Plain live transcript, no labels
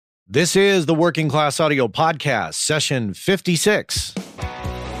This is the Working Class Audio Podcast, session 56.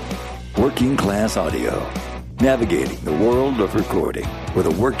 Working Class Audio, navigating the world of recording with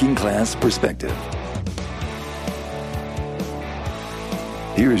a working class perspective.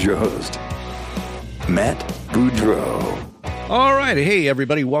 Here's your host, Matt Boudreau. All right. Hey,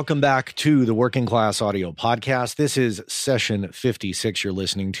 everybody. Welcome back to the Working Class Audio Podcast. This is session 56 you're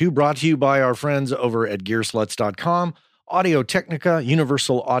listening to, brought to you by our friends over at Gearsluts.com, Audio-Technica,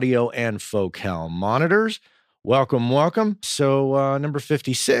 Universal Audio, and Focal Monitors. Welcome, welcome. So number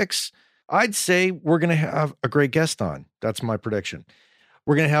 56, I'd say we're going to have a great guest on. That's my prediction.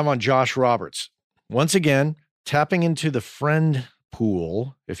 We're going to have on Josh Roberts. Once again, tapping into the friend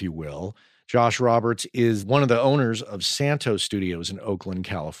pool, if you will. Josh Roberts is one of the owners of Santo Studios in Oakland,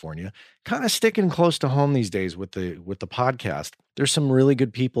 California. Kind of sticking close to home these days with the podcast. There's some really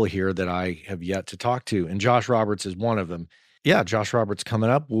good people here that I have yet to talk to, and Josh Roberts is one of them. Yeah, Josh Roberts coming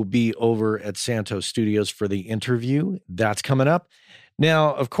up. We'll be over at Santo Studios for the interview. That's coming up.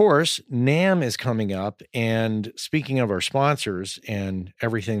 Now, of course, NAMM is coming up, and speaking of our sponsors and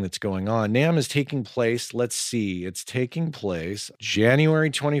everything that's going on, NAMM is taking place, let's see, it's taking place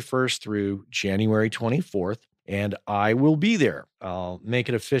January 21st through January 24th, and I will be there. I'll make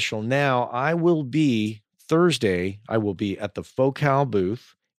it official now. Thursday, I will be at the Focal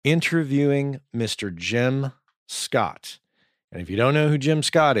booth interviewing Mr. Jim Scott. And if you don't know who Jim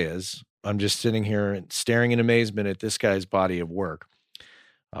Scott is, I'm just sitting here staring in amazement at this guy's body of work.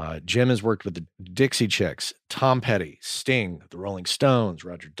 Jim has worked with the Dixie Chicks, Tom Petty, Sting, the Rolling Stones,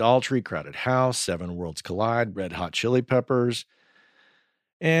 Roger Daltrey, Crowded House, Seven Worlds Collide, Red Hot Chili Peppers,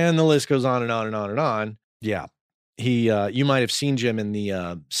 and the list goes on and on and on and on. Yeah, you might have seen Jim in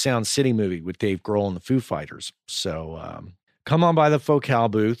the Sound City movie with Dave Grohl and the Foo Fighters. So come on by the Focal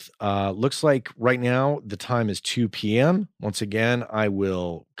booth. Looks like right now the time is 2 p.m. Once again, I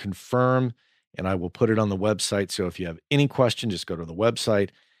will confirm and I will put it on the website. So if you have any question, just go to the website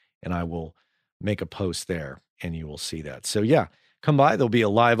and I will make a post there and you will see that. So yeah, come by. There'll be a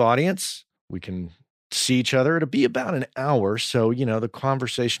live audience. We can see each other. It'll be about an hour. So, the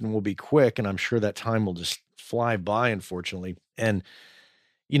conversation will be quick and I'm sure that time will just fly by, unfortunately. And,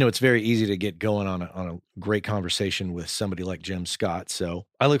 it's very easy to get going on a great conversation with somebody like Jim Scott. So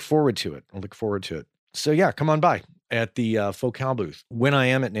I look forward to it. So yeah, come on by at the Focal booth when I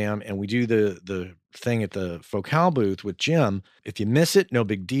am at NAMM and we do the thing at the Focal booth with Jim. If you miss it, no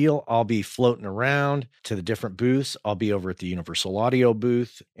big deal. I'll be floating around to the different booths. I'll be over at the Universal Audio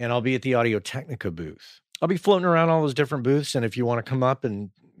booth and I'll be at the Audio-Technica booth. I'll be floating around all those different booths. And if you want to come up and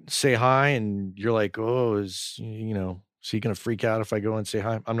say hi and you're like, oh, is he going to freak out if I go and say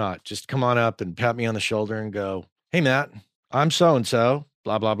hi? I'm not. Just come on up and pat me on the shoulder and go, hey, Matt, I'm so-and-so,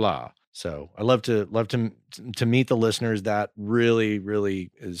 blah, blah, blah. So I love to meet the listeners. That really, really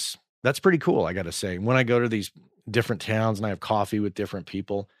that's pretty cool. I got to say, when I go to these different towns and I have coffee with different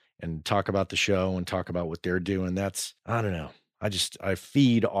people and talk about the show and talk about what they're doing, I don't know. I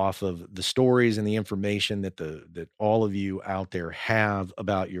feed off of the stories and the information that all of you out there have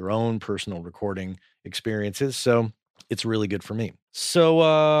about your own personal recording experiences. So it's really good for me.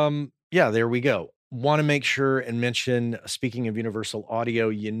 So, yeah, there we go. Want to make sure and mention, speaking of Universal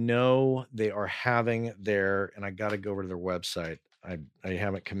Audio, they are having and I got to go over to their website. I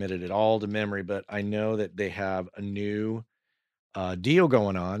haven't committed it all to memory, but I know that they have a new deal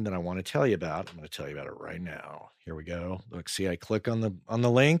going on that I want to tell you about. I'm going to tell you about it right now. Here we go. Look, see, I click on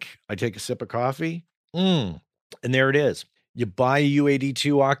the link. I take a sip of coffee. And there it is. You buy a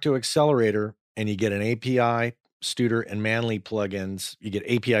UAD2 Octo Accelerator and you get an API, Studer, and Manley plugins. You get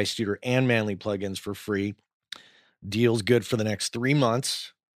API, Studer, and Manley plugins for free. Deal's good for the next 3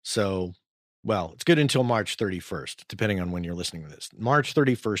 months. So, well, it's good until March 31st, depending on when you're listening to this. March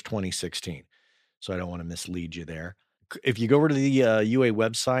 31st, 2016. So I don't want to mislead you there. If you go over to the UA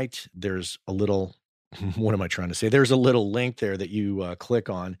website, there's a little, what am I trying to say? There's a little link there that you click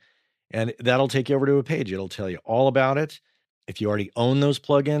on, and that'll take you over to a page. It'll tell you all about it. If you already own those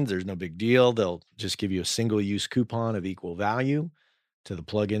plugins, there's no big deal. They'll just give you a single-use coupon of equal value to the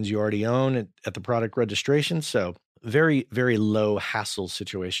plugins you already own at the product registration. So very, very low hassle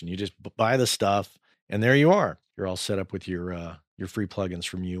situation. You just buy the stuff, and there you are. You're all set up with your free plugins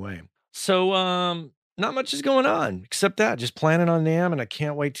from UA. So not much is going on except that. Just planning on NAMM, and I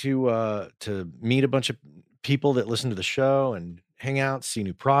can't wait to meet a bunch of people that listen to the show and hang out, see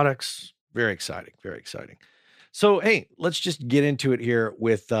new products. Very exciting. Very exciting. So, hey, let's just get into it here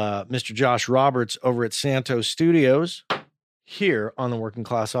with Mr. Josh Roberts over at Santo Studios here on the Working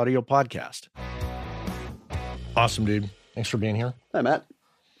Class Audio Podcast. Awesome, dude. Thanks for being here. Hi, Matt.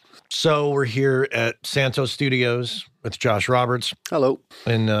 So we're here at Santo Studios with Josh Roberts. Hello.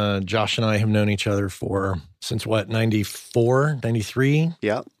 And Josh and I have known each other since what, 94, 93?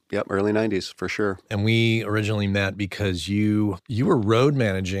 Yep, early 90s for sure. And we originally met because you were road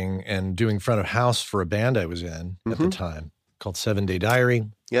managing and doing front of house for a band I was in at the time called 7 Day Diary.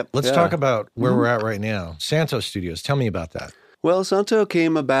 Yep. Let's talk about where we're at right now. Santo Studios. Tell me about that. Well, Santo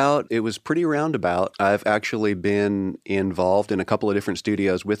came about, it was pretty roundabout. I've actually been involved in a couple of different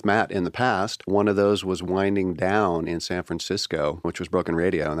studios with Matt in the past. One of those was winding down in San Francisco, which was Broken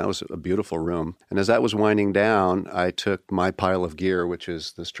Radio, and that was a beautiful room. And as that was winding down, I took my pile of gear, which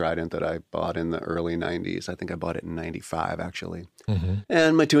is this Trident that I bought in the early 90s. I think I bought it in 95, actually.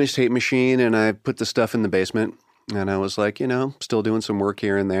 And my 2-inch tape machine, and I put the stuff in the basement. And I was like, still doing some work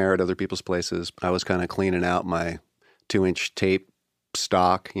here and there at other people's places. I was kind of cleaning out my 2-inch tape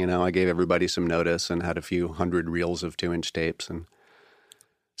stock. I gave everybody some notice and had a few hundred reels of 2-inch tapes. And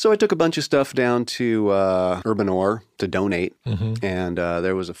so I took a bunch of stuff down to Urban Ore to donate. And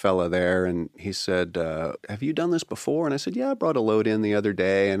there was a fella there, and he said, have you done this before? And I said, yeah, I brought a load in the other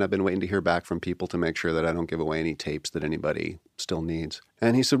day, and I've been waiting to hear back from people to make sure that I don't give away any tapes that anybody still needs.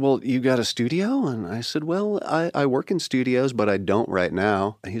 And he said, well, you got a studio? And I said, well, I work in studios, but I don't right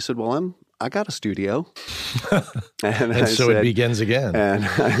now. And he said, well, I got a studio. And so it begins again. And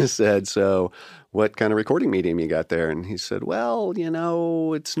I said, so what kind of recording medium you got there? And he said, well,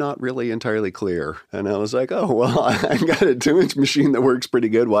 it's not really entirely clear. And I was like, oh, well, I got a 2-inch machine that works pretty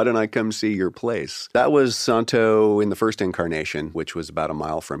good. Why don't I come see your place? That was Santo in the first incarnation, which was about a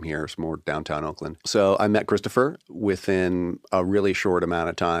mile from here. It's more downtown Oakland. So I met Christopher within a really short amount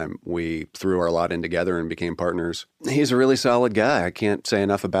of time. We threw our lot in together and became partners. He's a really solid guy. I can't say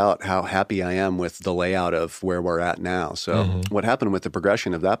enough about how happy I am with the layout of where we're at now. So what happened with the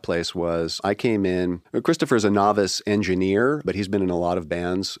progression of that place was I came in. Christopher's a novice engineer, but he's been in a lot of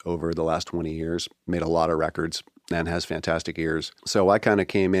bands over the last 20 years, made a lot of records, and has fantastic ears. So I kind of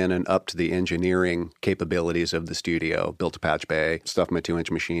came in and upped the engineering capabilities of the studio, built a patch bay, stuffed my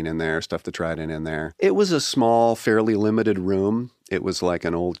 2-inch machine in there, stuffed the Trident in there. It was a small, fairly limited room. It was like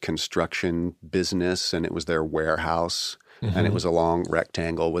an old construction business, and it was their warehouse. And it was a long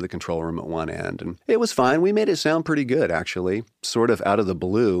rectangle with a control room at one end. And it was fine. We made it sound pretty good, actually. Sort of out of the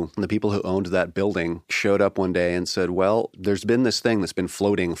blue, the people who owned that building showed up one day and said, well, there's been this thing that's been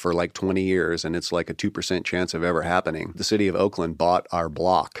floating for like 20 years, and it's like a 2% chance of ever happening. The city of Oakland bought our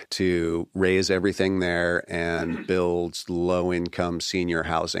block to raise everything there and build low-income senior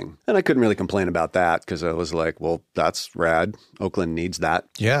housing. And I couldn't really complain about that because I was like, well, that's rad. Oakland needs that.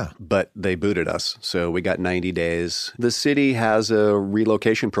 Yeah. But they booted us. So we got 90 days. The city has a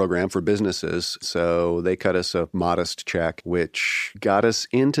relocation program for businesses, so they cut us a modest check, which got us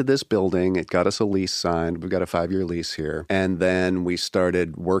into this building. It got us a lease signed. We've got a 5-year lease here. And then we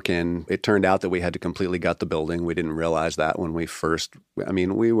started working. It turned out that we had to completely gut the building. We didn't realize that when we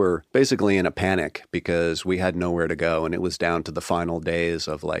we were basically in a panic because we had nowhere to go. And it was down to the final days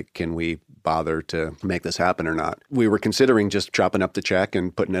of like, can we bother to make this happen or not? We were considering just chopping up the check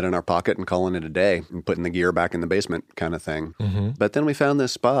and putting it in our pocket and calling it a day and putting the gear back in the basement kind of thing. But then we found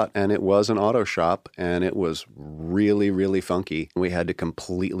this spot, and it was an auto shop, and it was really, really funky. We had to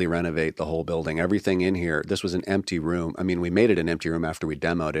completely renovate the whole building. Everything in here, this was an empty room. I mean, we made it an empty room after we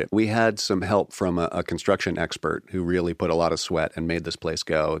demoed it. We had some help from a construction expert who really put a lot of sweat and made this place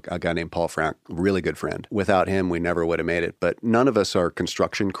go, a guy named Paul Frank, really good friend. Without him, we never would have made it. But none of us are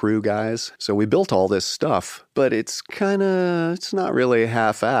construction crew guys. So we built all this stuff, but it's not really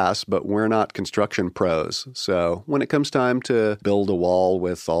half-assed, but we're not construction pros. So when it comes time to build a wall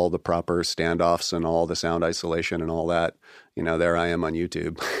with all the proper standoffs and all the sound isolation and all that, there I am on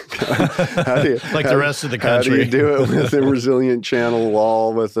YouTube. The rest of the country. How do you do it with a resilient channel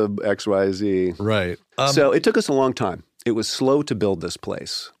wall with a XYZ? Right. So it took us a long time. It was slow to build this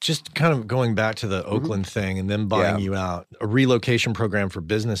place. Just kind of going back to the Oakland thing and then buying you out, a relocation program for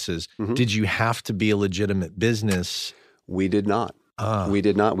businesses. Did you have to be a legitimate business? We did not. We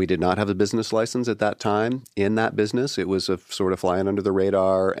did not. We did not have a business license at that time in that business. It was a sort of flying under the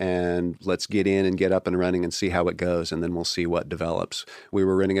radar and let's get in and get up and running and see how it goes, and then we'll see what develops. We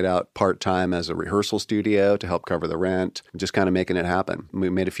were renting it out part-time as a rehearsal studio to help cover the rent, just kind of making it happen.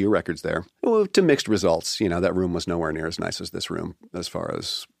 We made a few records there. Well, to mixed results. That room was nowhere near as nice as this room as far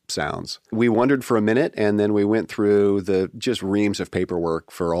as sounds. We wondered for a minute, and then we went through the just reams of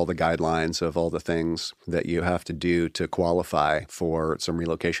paperwork for all the guidelines of all the things that you have to do to qualify for some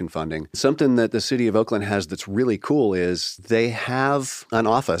relocation funding. Something that the city of Oakland has that's really cool is they have an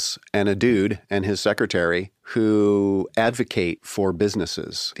office and a dude and his secretary who advocate for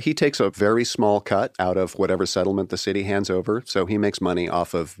businesses. He takes a very small cut out of whatever settlement the city hands over, so he makes money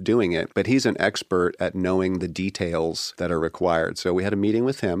off of doing it, but he's an expert at knowing the details that are required. So we had a meeting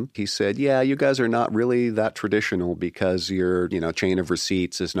with him. He said, yeah, you guys are not really that traditional because your, chain of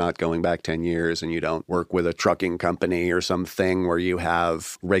receipts is not going back 10 years and you don't work with a trucking company or something where you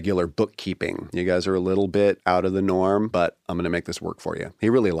have regular bookkeeping. You guys are a little bit out of the norm, but I'm going to make this work for you. He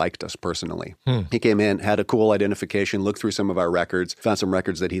really liked us personally. He came in, had a cool identification, looked through some of our records, found some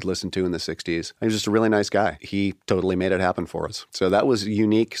records that he'd listened to in the 60s. He was just a really nice guy. He totally made it happen for us. So that was a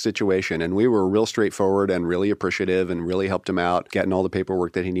unique situation. And we were real straightforward and really appreciative and really helped him out, getting all the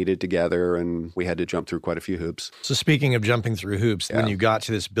paperwork that he needed together. And we had to jump through quite a few hoops. So speaking of jumping through hoops, when you got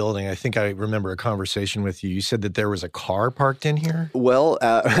to this building, I think I remember a conversation with you. You said that there was a car parked in here? Well,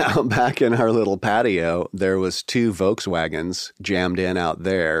 out back in our little patio, there was 2 Volkswagens jammed in out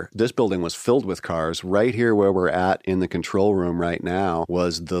there. This building was filled with cars. Right here where we're at in the control room right now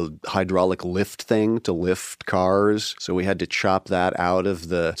was the hydraulic lift thing to lift cars. So we had to chop that out of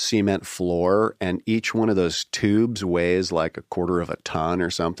the cement floor, and each one of those tubes weighs like a quarter of a ton or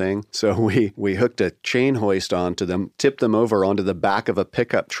something. So we hooked a chain hoist onto them, tipped them over onto the back of a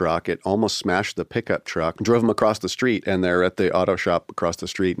pickup truck. It almost smashed the pickup truck, drove them across the street, and they're at the auto shop across the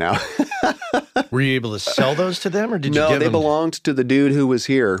street now. Were you able to sell those to them, or did you give them? No, they belonged to the dude who was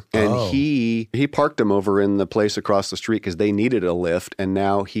here, and he parked them over in the place across the street because they needed a lift, and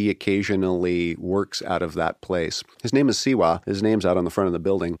now he occasionally works out of that place. His name is Siwa. His name's out on the front of the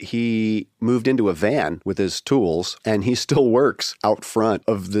building. He moved into a van with his tools, and he still works out front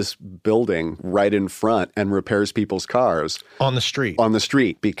of this building right in front and repairs people's cars. On the street? On the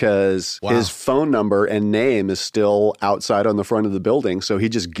street, because his phone number and name is still outside on the front of the building, so he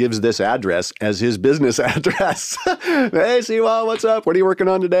just gives this address as his business address. Hey, Siwa, what's up? What are you working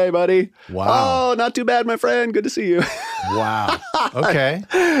on today, buddy? Wow. Oh, not too bad, my friend. Good to see you. Wow. Okay.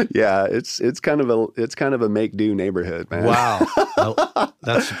 Yeah, it's kind of a make-do neighborhood, man. Wow.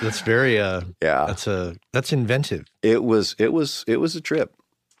 That's very that's inventive. It was a trip.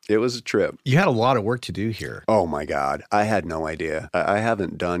 It was a trip. You had a lot of work to do here. Oh, my God. I had no idea. I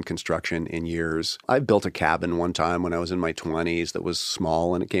haven't done construction in years. I built a cabin one time when I was in my 20s that was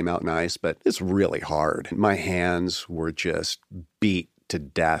small and it came out nice, but it's really hard. My hands were just beat to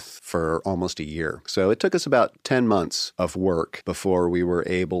death for almost a year. So it took us about 10 months of work before we were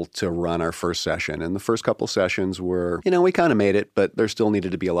able to run our first session. And the first couple sessions were, we kind of made it, but there still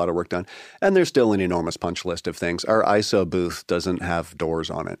needed to be a lot of work done. And there's still an enormous punch list of things. Our ISO booth doesn't have doors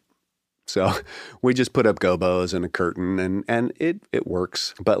on it. So we just put up gobos and a curtain and it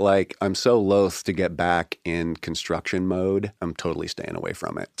works. But I'm so loath to get back in construction mode. I'm totally staying away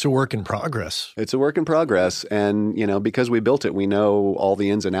from it. It's a work in progress. It's a work in progress. And, because we built it, we know all the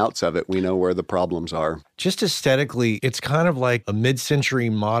ins and outs of it. We know where the problems are. Just aesthetically, it's kind of like a mid-century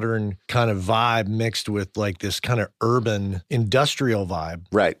modern kind of vibe mixed with this kind of urban industrial vibe.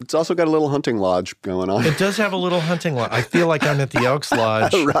 Right. It's also got a little hunting lodge going on. It does have a little hunting lodge. I feel like I'm at the Elks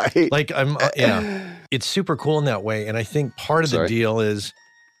Lodge. Right. It's super cool in that way. And I think part of the deal is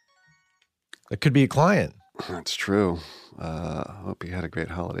it could be a client. That's true. Hope you had a great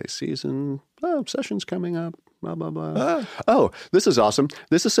holiday season. Oh, session's coming up. Blah, blah, blah. Oh, this is awesome.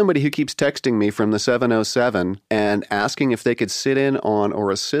 This is somebody who keeps texting me from the 707 and asking if they could sit in on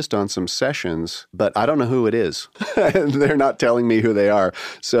or assist on some sessions, but I don't know who it is. And they're not telling me who they are.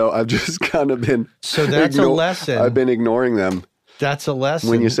 So I've just kind of been... So that's a lesson. I've been ignoring them. That's a lesson.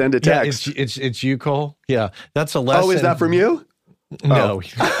 When you send a text. Yeah, it's you, Cole? Yeah, that's a lesson. Oh, is that from you? No.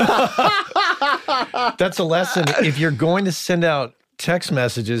 Oh. That's a lesson. If you're going to send out text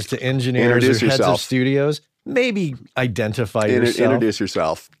messages to engineers or heads of studios, maybe identify yourself. Introduce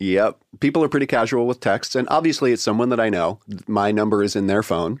yourself. Yep. People are pretty casual with texts, and obviously it's someone that I know. My number is in their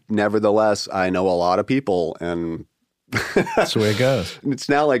phone. Nevertheless, I know a lot of people, and... That's the way it goes. It's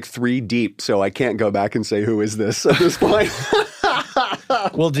now 3 deep, so I can't go back and say, who is this at this point?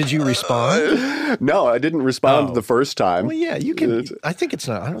 Well, did you respond? No, I didn't respond the first time. Well, yeah, you can. I think it's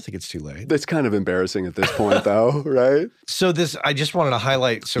not. I don't think it's too late. It's kind of embarrassing at this point, though, right? So I just wanted to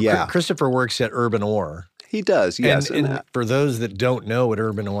highlight. So Christopher works at Urban Ore. He does, yes. And for those that don't know what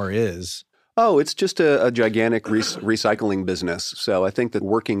Urban Ore is. Oh, it's just a gigantic recycling business. So I think that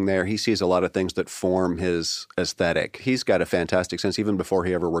working there, he sees a lot of things that form his aesthetic. He's got a fantastic sense. Even before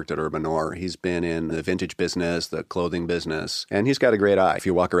he ever worked at Urban Ore, he's been in the vintage business, the clothing business, and he's got a great eye. If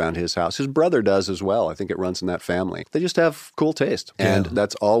you walk around his house, his brother does as well. I think it runs in that family. They just have cool taste. Yeah. And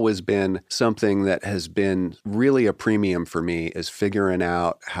that's always been something that has been really a premium for me, is figuring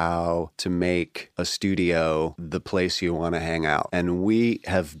out how to make a studio the place you want to hang out. And we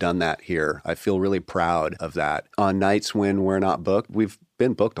have done that here. here. I feel really proud of that. On nights when we're not booked, we've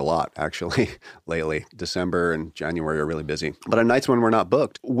been booked a lot, actually, lately. December and January are really busy. But on nights when we're not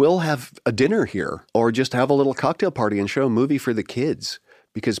booked, we'll have a dinner here or just have a little cocktail party and show a movie for the kids,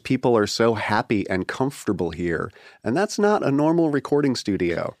 because people are so happy and comfortable here. And that's not a normal recording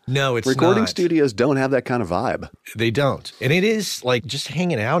studio. No, it's Recording not. studios don't have that kind of vibe. They don't. And it is like just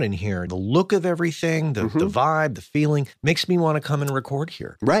hanging out in here. The look of everything, the vibe, the feeling makes me want to come and record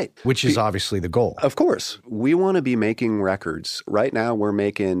here. Right. Which is obviously the goal. Of course. We want to be making records. Right now, we're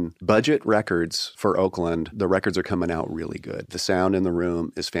making budget records for Oakland. The records are coming out really good. The sound in the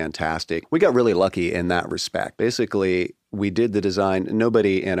room is fantastic. We got really lucky in that respect. Basically, we did the design.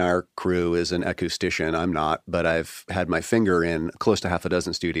 Nobody in our crew is an acoustician. I'm not, but I've had my finger in close to half a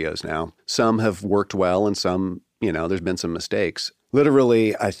dozen studios now. Some have worked well and some, there's been some mistakes.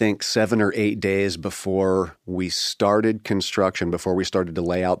 Literally, I think 7 or 8 days before we started construction, before we started to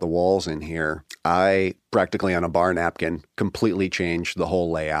lay out the walls in here, I practically on a bar napkin completely changed the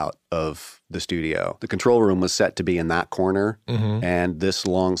whole layout of the studio. The control room was set to be in that corner, and this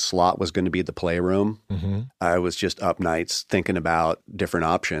long slot was going to be the playroom. I was just up nights thinking about different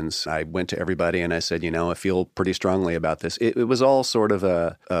options. I went to everybody and I said, I feel pretty strongly about this. It was all sort of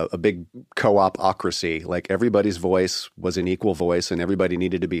a big co-opocracy. Like everybody's voice was an equal voice and everybody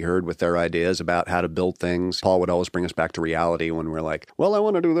needed to be heard with their ideas about how to build things. Paul would always bring us back to reality when we're like, well, I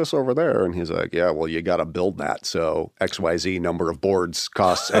want to do this over there. And he's like, yeah, well, you got to build that. So XYZ number of boards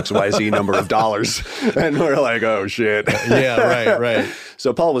costs XYZ number of dollars. And we're like, oh, shit. Yeah, right.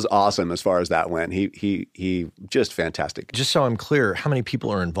 So Paul was awesome as far as that went. He just fantastic. Just so I'm clear, how many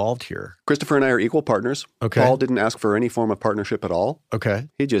people are involved here? Christopher and I are equal partners. Okay. Paul didn't ask for any form of partnership at all. Okay.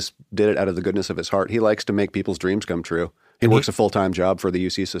 He just did it out of the goodness of his heart. He likes to make people's dreams come true. He works a full-time job for the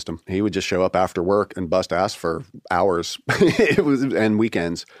UC system. He would just show up after work and bust ass for hours and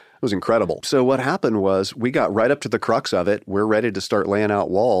weekends. It was incredible. So what happened was we got right up to the crux of it. We're ready to start laying out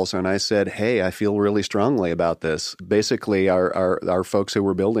walls. And I said, hey, I feel really strongly about this. Basically, our folks who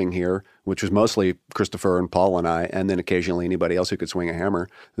were building here, which was mostly Christopher and Paul and I, and then occasionally anybody else who could swing a hammer,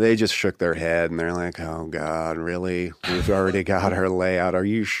 they just shook their head and they're like, oh, God, really? We've already got our layout. Are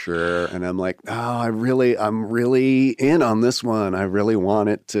you sure? And I'm like, oh, I'm really in on this one. I really want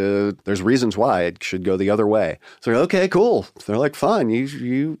it to, there's reasons why it should go the other way. So, okay, cool. They're like, fine.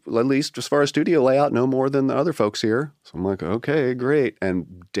 You at least as far as studio layout, know more than the other folks here. So I'm like, okay, great.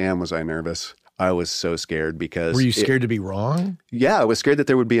 And damn, was I nervous. I was so scared because... Were you scared to be wrong? Yeah, I was scared that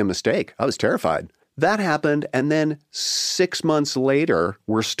there would be a mistake. I was terrified. That happened, and then 6 months later,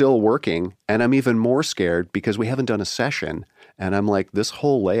 we're still working, and I'm even more scared because we haven't done a session. And I'm like, this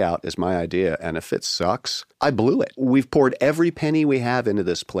whole layout is my idea, and if it sucks, I blew it. We've poured every penny we have into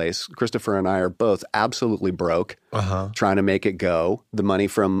this place. Christopher and I are both absolutely broke, trying to make it go. The money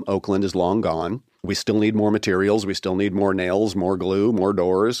from Oakland is long gone. We still need more materials. We still need more nails, more glue, more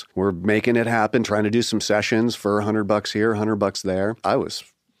doors. We're making it happen, trying to do some sessions for $100 here, $100 there. I was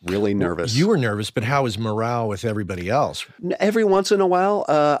really nervous. You were nervous, but how was morale with everybody else? Every once in a while,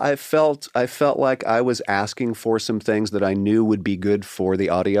 I felt like I was asking for some things that I knew would be good for the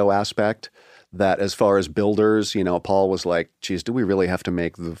audio aspect. That as far as builders, Paul was like, geez, do we really have to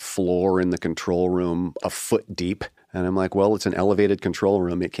make the floor in the control room a foot deep? And I'm like, well, it's an elevated control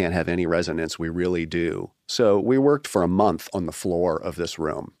room. It can't have any resonance. We really do. So we worked for a month on the floor of this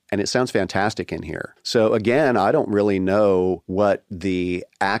room, and it sounds fantastic in here. So again, I don't really know what the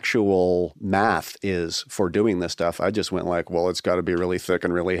actual math is for doing this stuff. I just went like, well, it's got to be really thick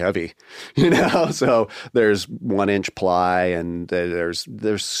and really heavy, So there's 1-inch ply, and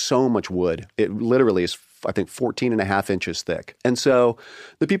there's so much wood. It literally is, I think, 14 and a half inches thick. And so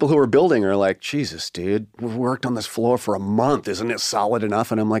the people who are building are like, Jesus, dude, we've worked on this floor for a month. Isn't it solid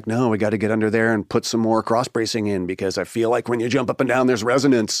enough? And I'm like, no, we got to get under there and put some more cross bracing in because I feel like when you jump up and down, there's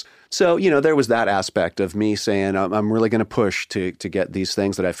resonance. So, there was that aspect of me saying, I'm really going to push to get these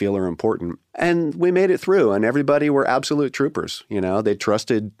things that I feel are important. And we made it through, and everybody were absolute troopers. They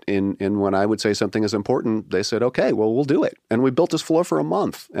trusted in when I would say something is important. They said, okay, well, we'll do it. And we built this floor for a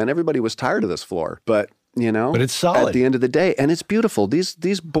month, and everybody was tired of this floor. But it's solid at the end of the day, and it's beautiful.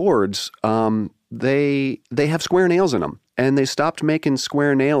 These boards, they have square nails in them, and they stopped making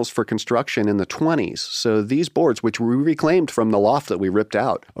square nails for construction in the 1920s. So these boards, which we reclaimed from the loft that we ripped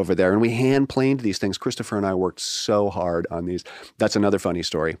out over there, and we hand planed these things. Christopher and I worked so hard on these. That's another funny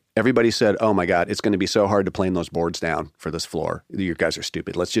story. Everybody said, oh my God, it's going to be so hard to plane those boards down for this floor. You guys are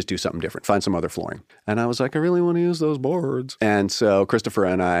stupid. Let's just do something different. Find some other flooring. And I was like, I really want to use those boards. And so Christopher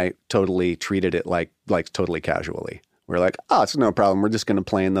and I totally treated it like totally casually. We're like, oh, it's no problem. We're just going to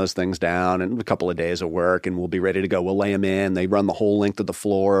plane those things down in a couple of days of work and we'll be ready to go. We'll lay them in. They run the whole length of the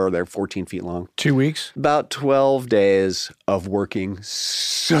floor. They're 14 feet long. 2 weeks? About 12 days of working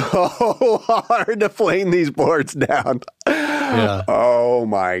so hard to plane these boards down. Yeah. Oh,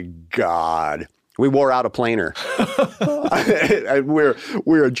 my God. We wore out a planer.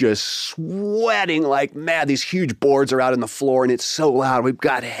 We're just sweating like mad. These huge boards are out on the floor and it's so loud. We've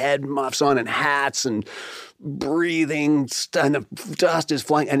got head muffs on and hats and breathing and the dust is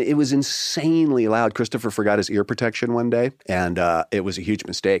flying. And it was insanely loud. Christopher forgot his ear protection one day and it was a huge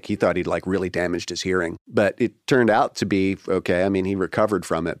mistake. He thought he'd like really damaged his hearing, but it turned out to be okay. I mean, he recovered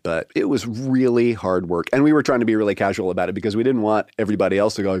from it, but it was really hard work. And we were trying to be really casual about it because we didn't want everybody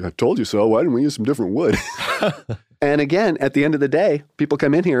else to go, like, I told you so. Why didn't we use some different wood? And again, at the end of the day, people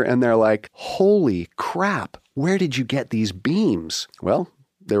come in here and they're like, holy crap, where did you get these beams? Well,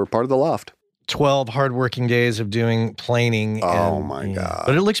 they were part of the loft. 12 hardworking days of doing planing. Oh, my God.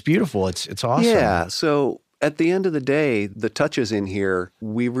 But it looks beautiful. It's awesome. Yeah. So at the end of the day, the touches in here,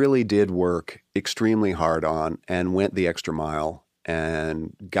 we really did work extremely hard on and went the extra mile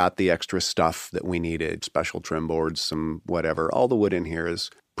and got the extra stuff that we needed, special trim boards, some whatever. All the wood in here is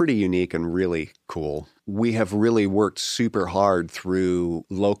pretty unique and really cool. We have really worked super hard through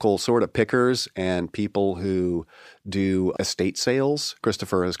local sort of pickers and people who do estate sales.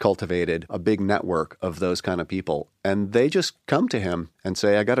 Christopher has cultivated a big network of those kind of people. And they just come to him and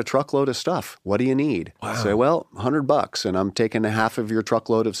say, I got a truckload of stuff. What do you need? Wow. Say, well, $100 and I'm taking half of your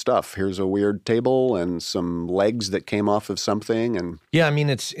truckload of stuff. Here's a weird table and some legs that came off of something. And yeah, I mean,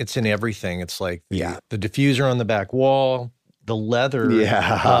 it's in everything. It's like Yeah. the diffuser on the back wall, the leather.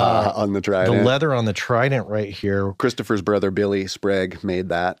 On the Trident. The leather on the Trident right here. Christopher's brother, Billy Sprague, made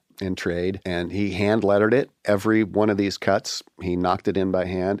that in trade, and he hand lettered it. Every one of these cuts, he knocked it in by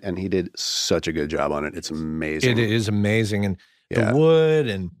hand, and he did such a good job on it. It's amazing. It is amazing. And Yeah. the wood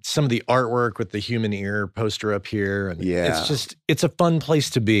and some of the artwork with the human ear poster up here. And Yeah. it's a fun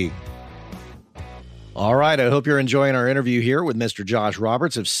place to be. All right. I hope you're enjoying our interview here with Mr. Josh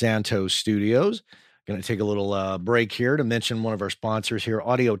Roberts of Santos Studios. Going to take a little break here to mention one of our sponsors here,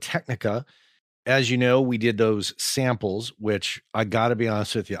 Audio-Technica. As you know, we did those samples, which I got to be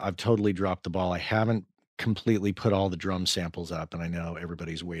honest with you, I've totally dropped the ball. I haven't completely put all the drum samples up, and I know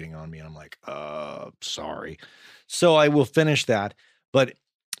everybody's waiting on me. And I'm like, sorry. So I will finish that. But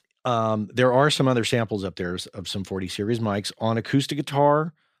there are some other samples up there of some 40 series mics on acoustic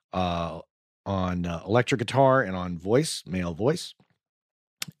guitar, on electric guitar, and on voice, male voice.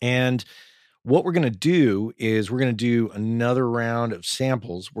 And what we're going to do is we're going to do another round of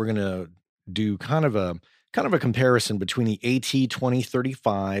samples. We're going to do kind of a comparison between the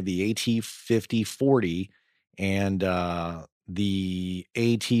AT2035, the AT5040, and the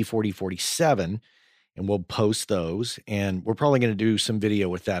AT4047, and we'll post those. And we're probably going to do some video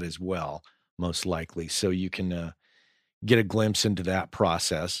with that as well, most likely, so you can get a glimpse into that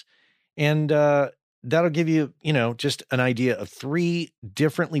process. And that'll give you, just an idea of 3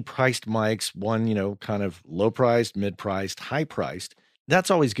 differently priced mics. One, kind of low priced, mid priced, high priced.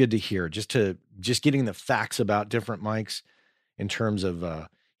 That's always good to hear. Just getting the facts about different mics in terms of,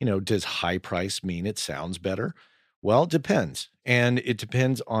 does high price mean it sounds better? Well, it depends. And it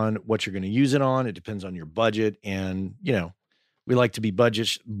depends on what you're going to use it on. It depends on your budget. And, we like to be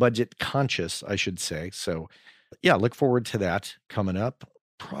budget conscious, I should say. So yeah, look forward to that coming up.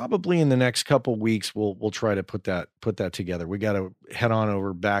 Probably in the next couple weeks, we'll try to put that together. We got to head on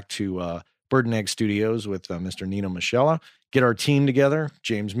over back to Bird and Egg Studios with Mr. Nino Michela, get our team together,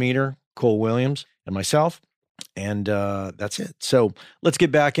 James Meter, Cole Williams, and myself, and that's it. So let's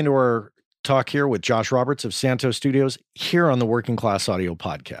get back into our talk here with Josh Roberts of Santos Studios here on the Working Class Audio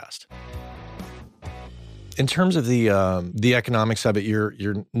Podcast. In terms of the economics of it,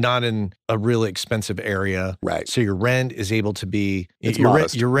 you're not in a really expensive area, Right. So your rent is able to be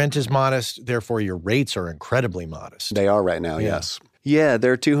modest. Your rent is modest, therefore your rates are incredibly modest. They are right now, Yeah. yes. Yeah,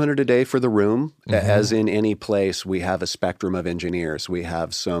 they're $200 a day for the room. Mhm. As in any place, we have a spectrum of engineers. We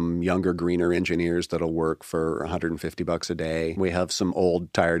have some younger, greener engineers that'll work for $150 a day. We have some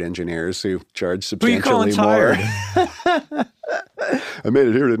old, tired engineers who charge Who are you calling substantially more. tired? I made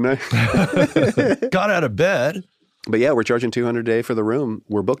it here, didn't I? Got out of bed. But yeah, we're charging $200 a day for the room.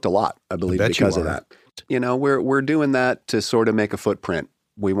 We're booked a lot, I believe, bet you because of are. that. We're doing that to sort of make a footprint.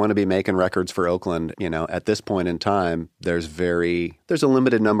 We want to be making records for Oakland. At this point in time, there's a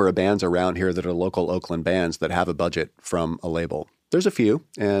limited number of bands around here that are local Oakland bands that have a budget from a label. There's a few,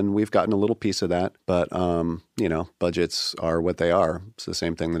 and we've gotten a little piece of that. But, budgets are what they are. It's the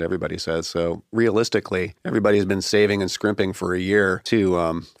same thing that everybody says. So realistically, everybody's been saving and scrimping for a year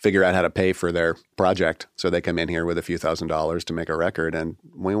to figure out how to pay for their project. So they come in here with a few $1,000s to make a record. And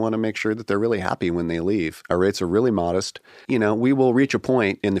we want to make sure that they're really happy when they leave. Our rates are really modest. We will reach a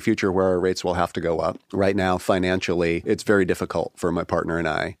point in the future where our rates will have to go up. Right now, financially, it's very difficult for my partner and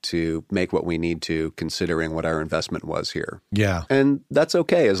I to make what we need to, considering what our investment was here. Yeah. And that's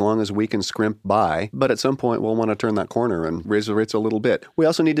okay as long as we can scrimp by. But at some point, we'll want to turn that corner and raise the rates a little bit. We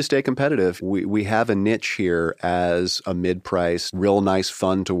also need to stay competitive. We have a niche here as a mid-priced, real nice,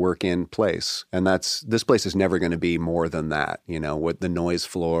 fun to work in place. And this place is never going to be more than that. With the noise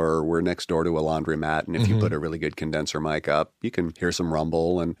floor, we're next door to a laundromat. And if you put a really good condenser mic up, you can hear some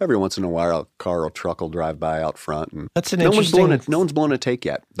rumble. And every once in a while, a car or truck will drive by out front. And that's an interesting... No one's blown a take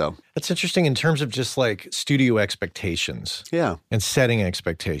yet, though. That's interesting in terms of just like studio expectations. Yeah. And setting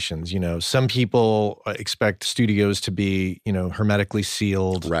expectations. Some people expect studios to be, hermetically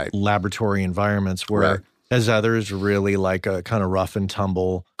sealed laboratory environments where as others really like a kind of rough and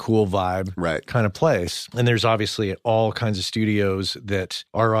tumble, cool vibe kind of place. And there's obviously all kinds of studios that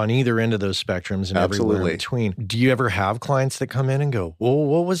are on either end of those spectrums and everywhere in between. Do you ever have clients that come in and go, well,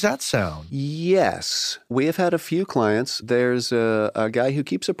 what was that sound? Yes. We have had a few clients. There's a guy who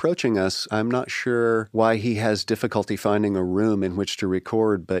keeps approaching us. I'm not sure why he has difficulty finding a room in which to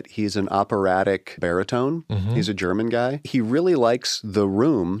record, but he's an operatic baritone. He's a German guy. He really likes the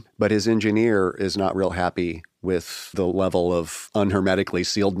room, but his engineer is not real happy with the level of unhermetically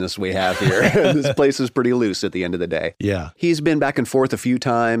sealedness we have here. This place is pretty loose at the end of the day. Yeah. He's been back and forth a few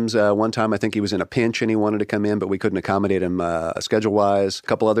times. One time I think he was in a pinch and he wanted to come in, but we couldn't accommodate him schedule-wise. A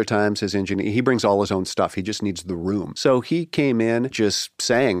couple other times his engineer, he brings all his own stuff. He just needs the room. So he came in just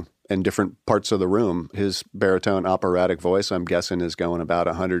saying in different parts of the room. His baritone operatic voice, I'm guessing, is going about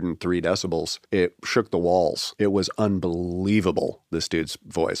 103 decibels. It shook the walls. It was unbelievable. This dude's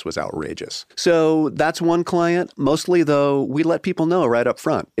voice was outrageous. So that's one client. Mostly, though, we let people know right up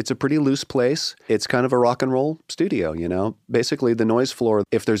front. It's a pretty loose place. It's kind of a rock and roll studio, Basically, the noise floor,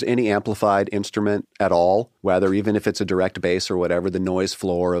 if there's any amplified instrument at all, whether even if it's a direct bass or whatever, the noise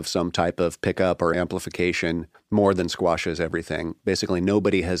floor of some type of pickup or amplification more than squashes everything. Basically,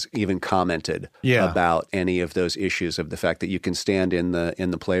 nobody has even commented about any of those issues of the fact that you can stand in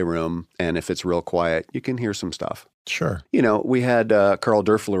the playroom and if it's real quiet, you can hear some stuff. Sure. We had Carl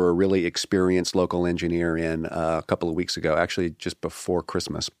Derfler, a really experienced local engineer, in a couple of weeks ago, actually just before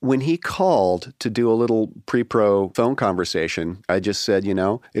Christmas. When he called to do a little pre-pro phone conversation, I just said,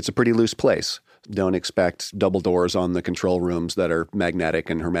 it's a pretty loose place. Don't expect double doors on the control rooms that are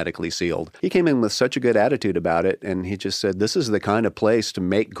magnetic and hermetically sealed. He came in with such a good attitude about it, and he just said, this is the kind of place to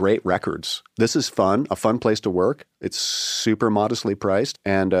make great records. This is fun, a fun place to work. It's super modestly priced.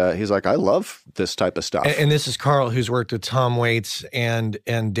 And he's like, I love this type of stuff. And this is Carl, who's worked with Tom Waits and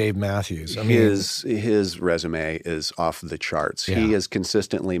Dave Matthews. I mean, his resume is off the charts. Yeah. He has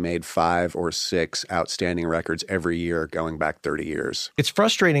consistently made 5 or 6 outstanding records every year going back 30 years. It's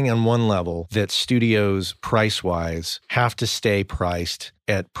frustrating on one level that studios, price-wise, have to stay priced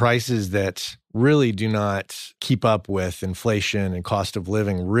at prices that really do not keep up with inflation and cost of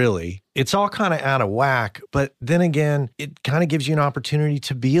living, really. It's all kind of out of whack, but then again, it kind of gives you an opportunity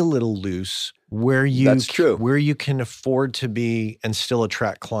to be a little loose where you can afford to be and still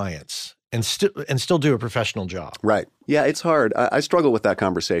attract clients. And still do a professional job. Right. Yeah, it's hard. I struggle with that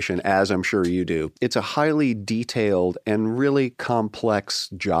conversation, as I'm sure you do. It's a highly detailed and really complex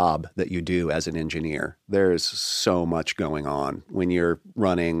job that you do as an engineer. There's so much going on when you're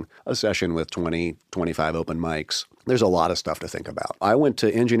running a session with 20, 25 open mics. There's a lot of stuff to think about. I went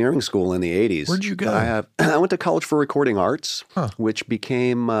to engineering school in the 80s. Where'd you go? I went to College for Recording Arts, which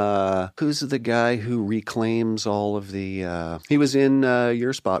became, who's the guy who reclaims all of the, he was in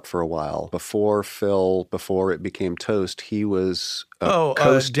your spot for a while. Before it became Toast, he was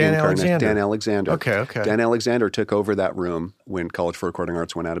Coast Dan Alexander. Dan Alexander. Okay. Dan Alexander took over that room when College for Recording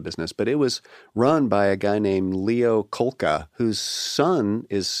Arts went out of business. But it was run by a guy named Leo Kolka, whose son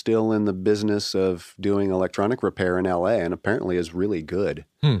is still in the business of doing electronic repair in LA and apparently is really good.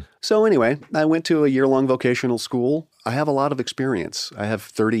 So anyway, I went to a year-long vocational school. I have a lot of experience. I have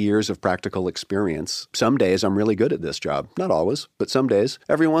 30 years of practical experience. Some days I'm really good at this job. Not always, but some days.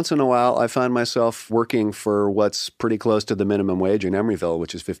 Every once in a while, I find myself working for what's pretty close to the minimum wage in Emeryville,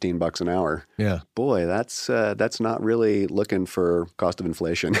 which is $15 an hour. Yeah. Boy, that's not really looking for cost of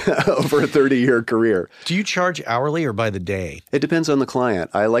inflation over a 30-year career. Do you charge hourly or by the day? It depends on the client.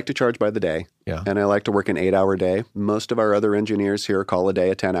 I like to charge by the day. Yeah. And I like to work an 8-hour day. Most of our other engineers here call a day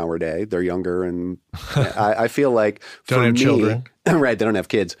a 10-hour day. They're younger, and I feel like Don't have children. Right, they don't have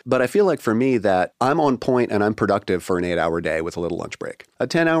kids. But I feel like for me that I'm on point and I'm productive for an 8-hour day with a little lunch break. A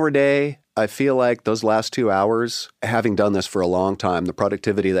 10-hour day, I feel like those last 2 hours, having done this for a long time, the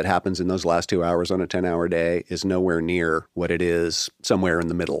productivity that happens in those last 2 hours on a 10-hour day is nowhere near what it is somewhere in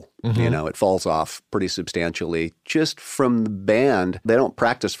the middle. You know, it falls off pretty substantially just from the band. They don't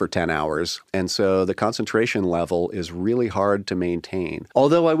practice for 10 hours. And so the concentration level is really hard to maintain.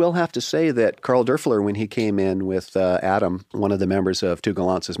 Although I will have to say that Carl Dörfler, when he came in with Adam, one of the members of Two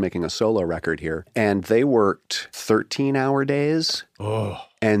Gallants, is making a solo record here, and they worked 13-hour days. Oh,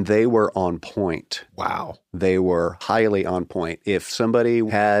 And they were on point. wow. They were highly on point. If somebody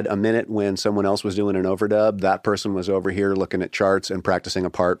had a minute when someone else was doing an overdub, that person was over here looking at charts and practicing a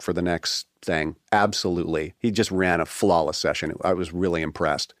part for the next thing. Absolutely. He just ran a flawless session. I was really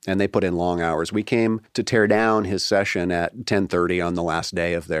impressed. And they put in long hours. We came to tear down his session at 10:30 on the last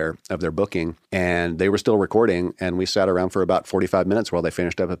day of their booking, and they were still recording, and we sat around for about 45 minutes while they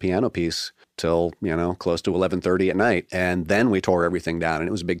finished up a piano piece till, close to 11:30 at night. And then we tore everything down, and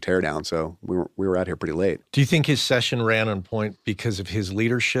it was a big teardown. So we were out here pretty late. Do you think his session ran on point because of his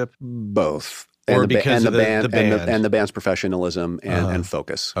leadership? Both. Or because of the band? And the band's professionalism and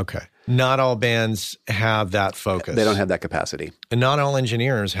focus. Okay. Not all bands have that focus. They don't have that capacity. And not all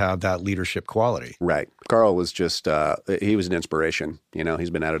engineers have that leadership quality. Right. Carl was just, he was an inspiration. He's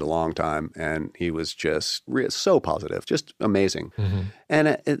been at it a long time, and he was just so positive, just amazing. Mm-hmm.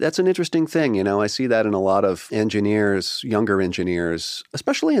 And that's an interesting thing. I see that in a lot of engineers, younger engineers,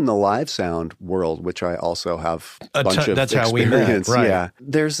 especially in the live sound world, which I also have a bunch of That's experience. how we met, right. Yeah.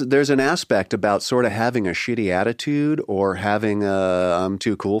 There's an aspect about sort of having a shitty attitude or having a I'm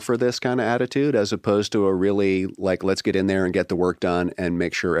too cool for this kind of attitude, as opposed to a really like, let's get in there and get the work done and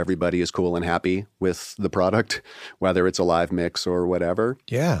make sure everybody is cool and happy with the product, whether it's a live mix or whatever.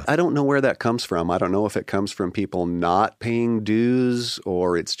 Yeah. I don't know where that comes from. I don't know if it comes from people not paying dues,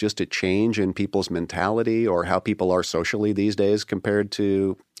 or it's just a change in people's mentality or how people are socially these days compared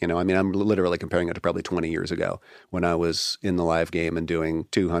to, I'm literally comparing it to probably 20 years ago when I was in the live game and doing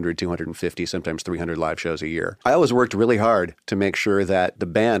 200, 250, sometimes 300 live shows a year. I always worked really hard to make sure that the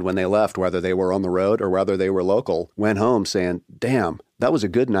band, when they left, whether they were on the road or whether they were local, went home saying, damn, that was a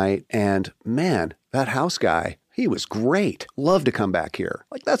good night. And man, that house guy, he was great. Love to come back here.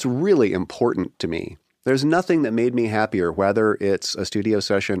 Like, that's really important to me. There's nothing that made me happier, whether it's a studio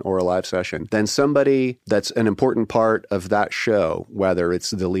session or a live session, than somebody that's an important part of that show, whether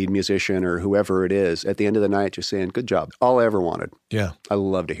it's the lead musician or whoever it is, at the end of the night just saying, good job. All I ever wanted. Yeah. I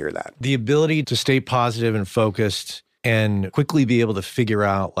love to hear that. The ability to stay positive and focused and quickly be able to figure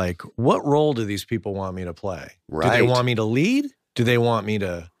out, like, what role do these people want me to play? Right. Do they want me to lead? Do they want me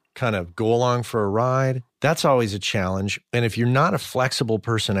to kind of go along for a ride? That's always a challenge. And if you're not a flexible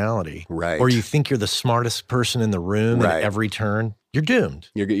personality, Right. or you think you're the smartest person in the room Right. at every turn, you're doomed.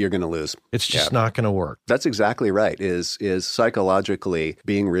 You're going to lose. It's just not going to work. That's exactly right, is psychologically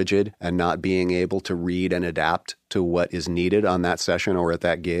being rigid and not being able to read and adapt to what is needed on that session or at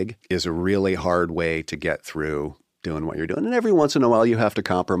that gig is a really hard way to get through doing what you're doing. And every once in a while you have to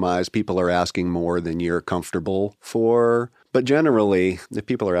compromise. People are asking more than you're comfortable for. But generally, if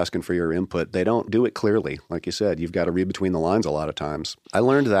people are asking for your input, they don't do it clearly. Like you said, you've got to read between the lines a lot of times. I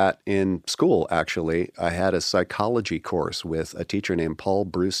learned that in school, actually. I had a psychology course with a teacher named Paul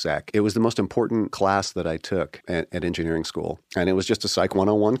Brusek. It was the most important class that I took at engineering school. And it was just a Psych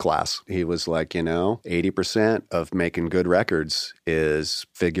 101 class. He was like, 80% of making good records is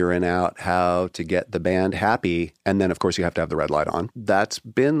figuring out how to get the band happy. And then, of course, you have to have the red light on. That's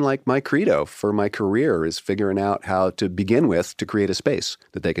been like my credo for my career, is figuring out how to begin with to create a space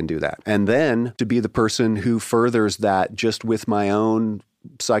that they can do that. And then to be the person who furthers that just with my own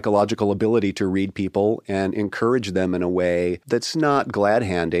psychological ability to read people and encourage them in a way that's not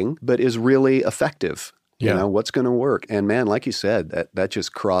glad-handing, but is really effective. Yeah. What's going to work? And man, like you said, that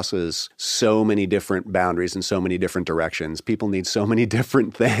just crosses so many different boundaries in so many different directions. People need so many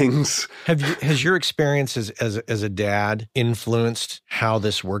different things. Has your experience as a dad influenced how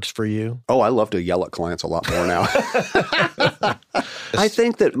this works for you? Oh, I love to yell at clients a lot more now. I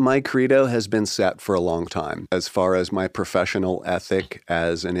think that my credo has been set for a long time as far as my professional ethic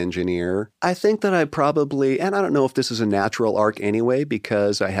as an engineer. I think that I probably, and I don't know if this is a natural arc anyway,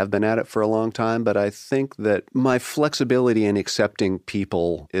 because I have been at it for a long time, but I think that my flexibility in accepting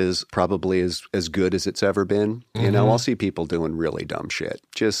people is probably as good as it's ever been. Mm-hmm. I'll see people doing really dumb shit.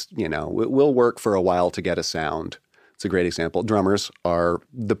 Just, we'll work for a while to get a sound. It's a great example. Drummers are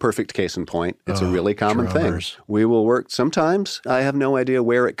the perfect case in point. It's a really common thing. We will work. Sometimes I have no idea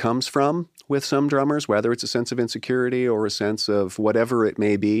where it comes from, with some drummers, whether it's a sense of insecurity or a sense of whatever it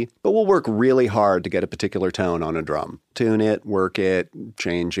may be. But we'll work really hard to get a particular tone on a drum. Tune it, work it,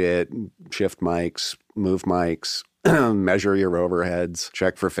 change it, shift mics, move mics, measure your overheads,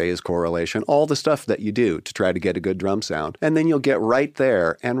 check for phase correlation, all the stuff that you do to try to get a good drum sound. And then you'll get right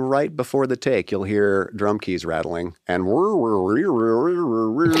there, and right before the take, you'll hear drum keys rattling, and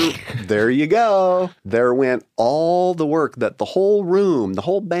there you go. There went all the work that the whole room, the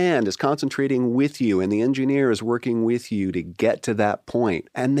whole band is concentrating with you, and the engineer is working with you to get to that point.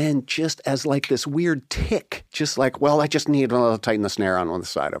 And then just as like this weird tick, just like, well, I just need to tighten the snare on the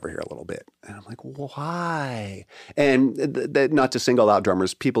side over here a little bit. And I'm like, why? And not to single out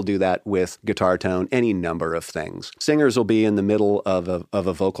drummers, people do that with guitar tone, any number of things. Singers will be in the middle of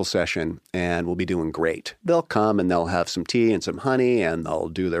a vocal session and will be doing great. They'll come and they'll have some tea and some honey and they'll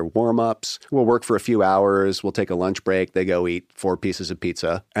do their warm-ups. We'll work for a few hours. We'll take a lunch break. They go eat 4 pieces of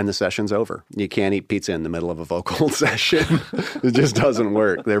pizza and the session's over. You can't eat pizza in the middle of a vocal session. It just doesn't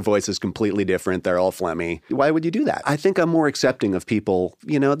work. Their voice is completely different. They're all phlegmy. Why would you do that? I think I'm more accepting of people.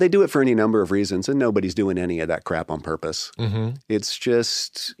 You know, they do it for any number of reasons and nobody's doing any of that crap on purpose. Mm-hmm. It's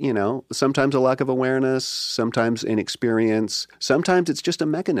just, you know, sometimes a lack of awareness, sometimes inexperience, sometimes it's just a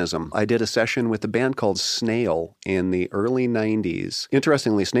mechanism. I did a session with a band called Snail in the early 90s.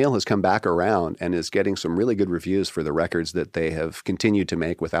 Interestingly, Snail has come back around and is getting some really good reviews for the records that they have continued to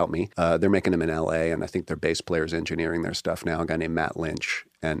make without me. They're making them in LA, and I think their bass player's engineering their stuff now, a guy named Matt Lynch.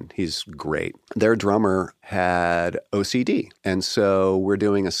 And he's great. Their drummer had OCD. And so we're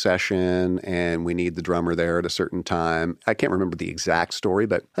doing a session and we need the drummer there at a certain time. I can't remember the exact story,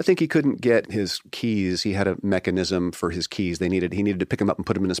 but I think he couldn't get his keys. He had a mechanism for his keys. He needed to pick them up and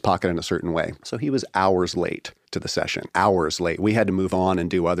put them in his pocket in a certain way. So he was hours late to the session, hours late. We had to move on and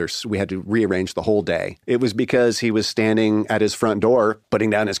do others. We had to rearrange the whole day. It was because he was standing at his front door, putting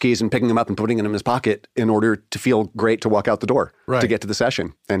down his keys and picking them up and putting them in his pocket in order to feel great to walk out the door to get to the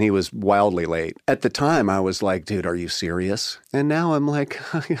session. And he was wildly late. At the time, I was like, dude, are you serious? And now I'm like,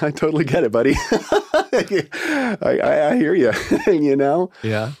 I totally get it, buddy. I hear you, you know?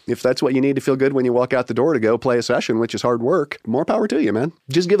 Yeah. If that's what you need to feel good when you walk out the door to go play a session, which is hard work, more power to you, man.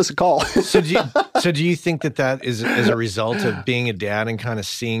 Just give us a call. So do you think that is a result of being a dad and kind of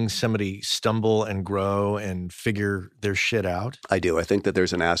seeing somebody stumble and grow and figure their shit out? I do. I think that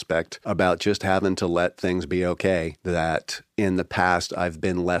there's an aspect about just having to let things be okay that in the past I've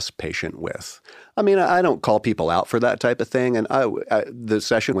been less patient with. I mean, I don't call people out for that type of thing. And the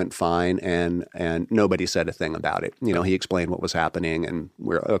session went fine and nobody said a thing about it. You know, he explained what was happening and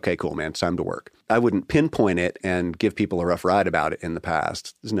we're, okay, cool, man, it's time to work. I wouldn't pinpoint it and give people a rough ride about it in the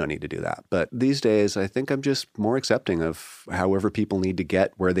past. There's no need to do that. But these days, I think I'm just more accepting of however people need to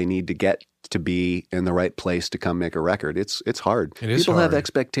get where they need to get to be in the right place to come make a record. It's hard. People have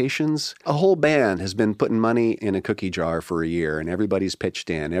expectations. A whole band has been putting money in a cookie jar for a year and everybody's pitched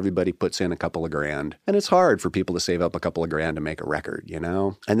in. Everybody puts in a couple of grand. And it's hard for people to save up a couple of grand to make a record, you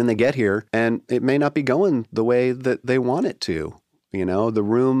know? And then they get here and it may not be going the way that they want it to. You know, the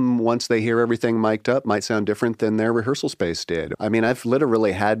room, once they hear everything mic'd up, might sound different than their rehearsal space did. I mean, I've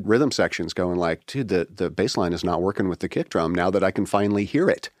literally had rhythm sections going like, dude, the bass line is not working with the kick drum now that I can finally hear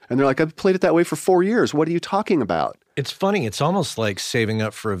it. And they're like, I've played it that way for 4 years. What are you talking about? It's funny. It's almost like saving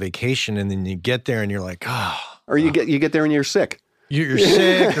up for a vacation and then you get there and you're like, Or you get there and you're sick. You're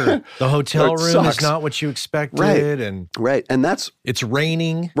sick, or the hotel room is not what you expected. Right. And it's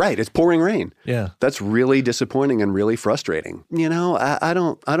raining. Right. It's pouring rain. Yeah. That's really disappointing and really frustrating. You know, I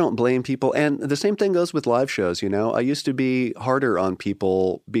don't blame people. And the same thing goes with live shows. You know, I used to be harder on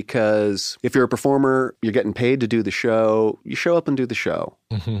people because if you're a performer, you're getting paid to do the show, you show up and do the show.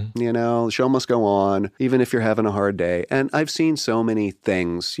 Mm-hmm. You know, the show must go on, even if you're having a hard day. And I've seen so many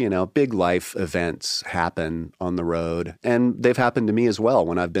things, you know, big life events happen on the road. And they've happened to me as well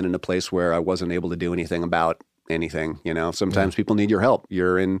when I've been in a place where I wasn't able to do anything about anything. You know, sometimes people need your help.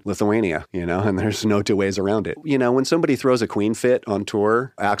 You're in Lithuania, you know, and there's no two ways around it. You know, when somebody throws a Queen fit on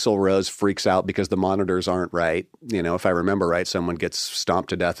tour, Axl Rose freaks out because the monitors aren't right. You know, if I remember right, someone gets stomped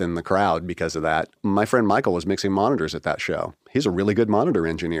to death in the crowd because of that. My friend Michael was mixing monitors at that show. He's a really good monitor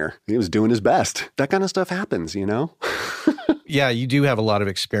engineer. He was doing his best. That kind of stuff happens, you know? Yeah, you do have a lot of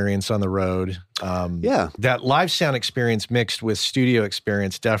experience on the road. That live sound experience mixed with studio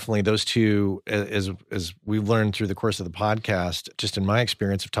experience, definitely those two, as we've learned through the course of the podcast, just in my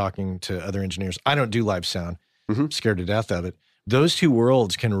experience of talking to other engineers, I don't do live sound. Mm-hmm. I'm scared to death of it. Those two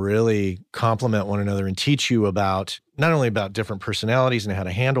worlds can really complement one another and teach you about not only about different personalities and how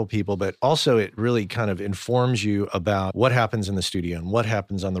to handle people, but also it really kind of informs you about what happens in the studio and what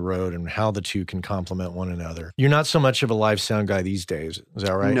happens on the road and how the two can complement one another. You're not so much of a live sound guy these days. Is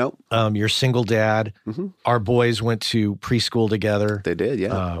that right? Nope. You're a single dad. Mm-hmm. Our boys went to preschool together. They did,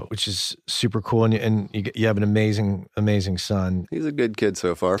 yeah. Which is super cool. And you have an amazing, amazing son. He's a good kid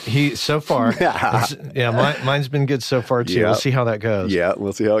so far. Mine's been good so far too. Yeah. We'll see how that goes. Yeah,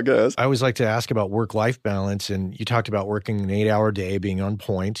 we'll see how it goes. I always like to ask about work-life balance, and you talked about working an 8-hour day, being on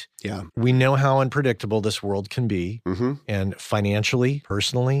point. Yeah. We know how unpredictable this world can be, Mm-hmm. and financially,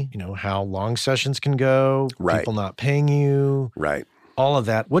 personally, how long sessions can go, Right. people not paying you, Right. all of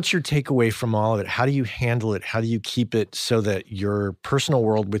that. What's your takeaway from all of it? How do you handle it? How do you keep it so that your personal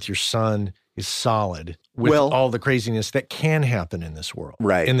world with your son is solid with all the craziness that can happen in this world,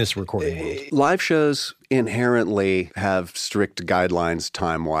 Right. in this recording world? Live shows inherently have strict guidelines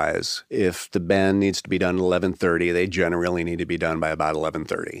time-wise. If the band needs to be done at 11:30, they generally need to be done by about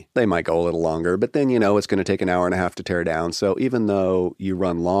 11:30. They might go a little longer, but then, it's going to take an hour and a half to tear down. So even though you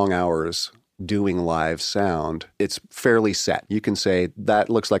run long hours doing live sound, it's fairly set. You can say that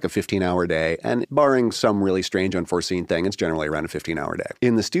looks like a 15-hour day, and barring some really strange unforeseen thing, it's generally around a 15-hour day.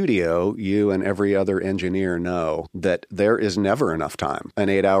 In the studio, you and every other engineer know that there is never enough time. An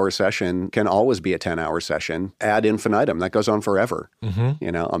 8-hour session can always be a 10-hour session ad infinitum. That goes on forever.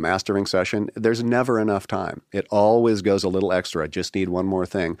 Mm-hmm. A mastering session, there's never enough time. It always goes a little extra. Just need one more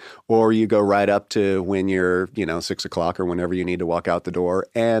thing. Or you go right up to when you're, 6 o'clock or whenever you need to walk out the door,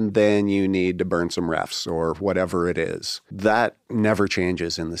 and then you need to burn some refs or whatever it is. That never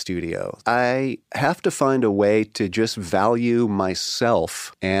changes in the studio. I have to find a way to just value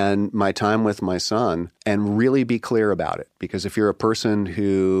myself and my time with my son and really be clear about it. Because if you're a person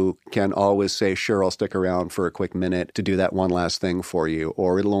who can always say, sure, I'll stick around for a quick minute to do that one last thing for you,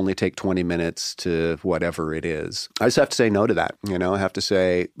 or it'll only take 20 minutes to whatever it is, I just have to say no to that. I have to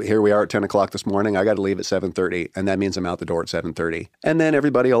say, here we are at 10 o'clock this morning. I got to leave at 7:30, and that means I'm out the door at 7:30. And then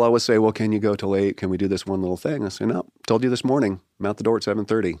everybody will always say, well, can you go till 8? Can we do this one little thing? I say, no, told you this morning. I'm out the door at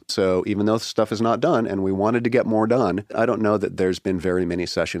 7:30. So even though stuff is not done and we wanted to get more done, I don't know that there's been very many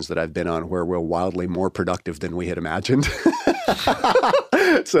sessions that I've been on where we're wildly more productive than we had imagined.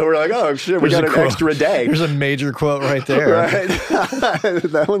 So we're like, oh, shit, we got an extra day. There's a major quote right there. Right.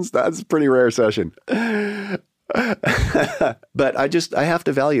 That's a pretty rare session. But I have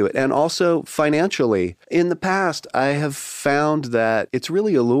to value it. And also financially, in the past, I have found that it's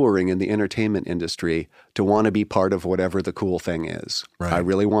really alluring in the entertainment industry to want to be part of whatever the cool thing is. Right. I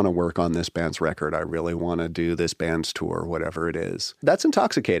really want to work on this band's record. I really want to do this band's tour, whatever it is. That's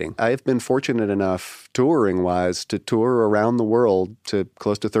intoxicating. I've been fortunate enough, touring-wise, to tour around the world to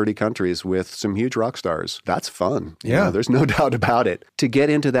close to 30 countries with some huge rock stars. That's fun. Yeah. There's no doubt about it. To get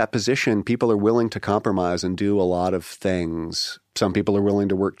into that position, people are willing to compromise and do a lot of things. Some people are willing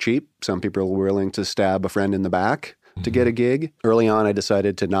to work cheap. Some people are willing to stab a friend in the back to get a gig. Early on, I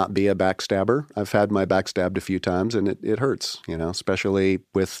decided to not be a backstabber. I've had my back stabbed a few times, and it hurts, especially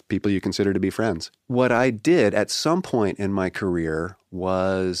with people you consider to be friends. What I did at some point in my career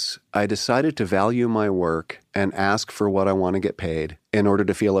was I decided to value my work and ask for what I want to get paid in order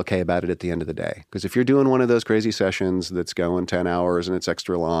to feel okay about it at the end of the day. Because if you're doing one of those crazy sessions that's going 10 hours and it's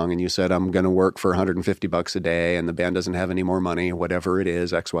extra long and you said, I'm going to work for $150 a day and the band doesn't have any more money, whatever it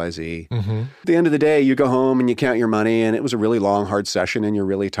is, XYZ. Mm-hmm. At the end of the day, you go home and you count your money and it was a really long, hard session and you're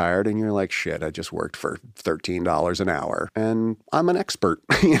really tired and you're like, shit, I just worked for $13 an hour and I'm an expert.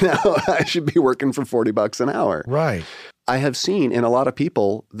 I should be working for $40 an hour. Right. I have seen in a lot of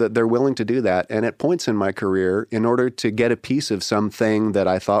people that they're willing to do that. And at points in my career, in order to get a piece of something that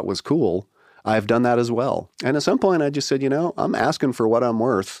I thought was cool, I've done that as well. And at some point I just said, I'm asking for what I'm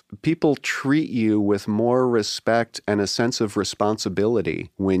worth. People treat you with more respect and a sense of responsibility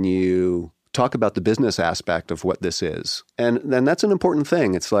when you talk about the business aspect of what this is. And then that's an important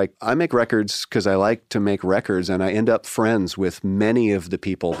thing. It's like I make records because I like to make records and I end up friends with many of the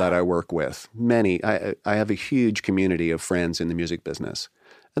people that I work with. Many. I have a huge community of friends in the music business.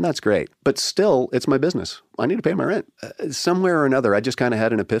 And that's great. But still, it's my business. I need to pay my rent. Somewhere or another, I just kind of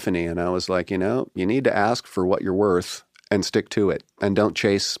had an epiphany and I was like, you need to ask for what you're worth and stick to it. And don't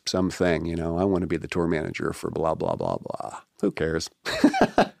chase something. I want to be the tour manager for blah, blah, blah, blah. Who cares?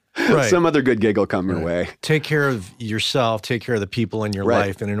 Right. Some other good gig will come your way. Take care of yourself. Take care of the people in your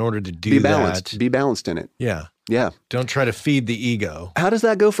life. And in order to do be balanced in it. Yeah. Yeah. Don't try to feed the ego. How does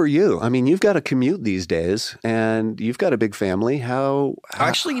that go for you? I mean, you've got to commute these days and you've got a big family. How...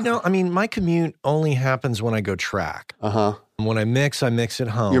 Actually, my commute only happens when I go track. Uh-huh. When I mix at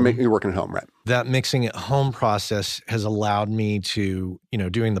home. You're working at home, right? That mixing at home process has allowed me to,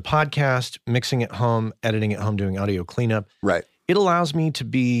 doing the podcast, mixing at home, editing at home, doing audio cleanup. Right. It allows me to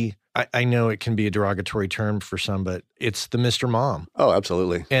be, I know it can be a derogatory term for some, but it's the Mr. Mom. Oh,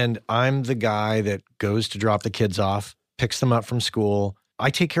 absolutely. And I'm the guy that goes to drop the kids off, picks them up from school. I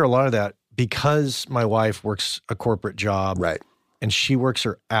take care of a lot of that because my wife works a corporate job. Right. And she works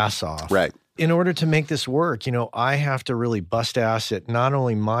her ass off. Right. In order to make this work, I have to really bust ass at not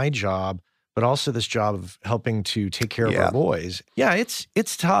only my job, but also this job of helping to take care of our boys. Yeah,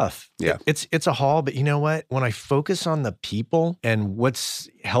 it's tough. Yeah. It's a haul, but you know what? When I focus on the people and what's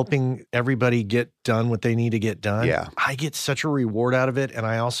helping everybody get done what they need to get done, I get such a reward out of it. And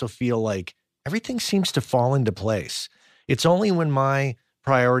I also feel like everything seems to fall into place. It's only when my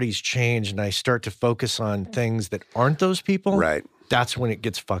priorities change and I start to focus on things that aren't those people. Right. That's when it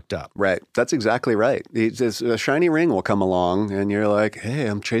gets fucked up. Right. That's exactly right. A shiny ring will come along and you're like, hey,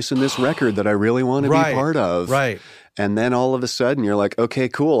 I'm chasing this record that I really want to be part of. Right. And then all of a sudden you're like, okay,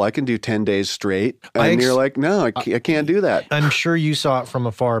 cool. I can do 10 days straight. And you're like, no, I can't do that. I'm sure you saw it from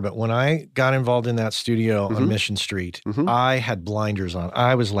afar, but when I got involved in that studio on Mission Street, I had blinders on.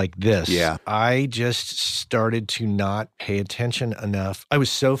 I was like this. Yeah. I just started to not pay attention enough. I was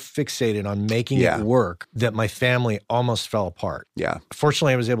so fixated on making it work that my family almost fell apart. Yeah.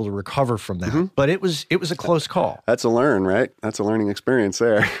 Fortunately, I was able to recover from that, but it was a close call. That's a learn, right? That's a learning experience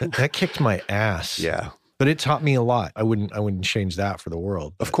there. That kicked my ass. Yeah. But it taught me a lot. I wouldn't change that for the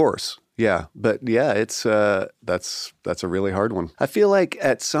world. Of course. Yeah. But yeah, it's that's a really hard one. I feel like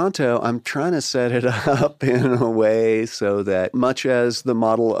at Santo, I'm trying to set it up in a way so that much as the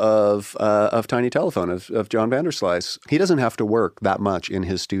model of Tiny Telephone, of John Vanderslice, he doesn't have to work that much in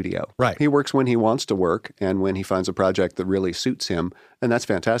his studio. Right. He works when he wants to work and when he finds a project that really suits him. And that's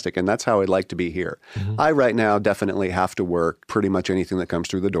fantastic. And that's how I'd like to be here. I right now definitely have to work pretty much anything that comes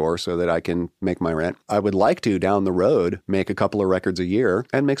through the door so that I can make my rent. I would like to, down the road, make a couple of records a year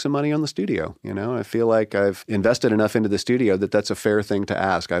and make some money on the studio. I feel like I've invested enough into the studio that that's a fair thing to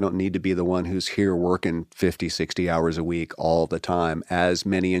ask. I don't need to be the one who's here working 50, 60 hours a week all the time, as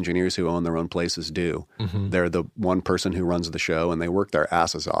many engineers who own their own places do. They're the one person who runs the show and they work their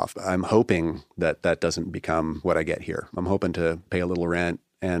asses off. I'm hoping that that doesn't become what I get here. I'm hoping to pay a little rent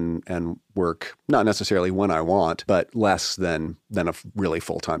and work not necessarily when I want, but less than a really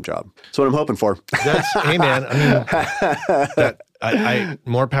full-time job. That's what I'm hoping for. Hey man, I mean,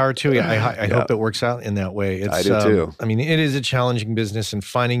 more power to you. I hope it works out in that way. I do too. I mean, it is a challenging business, and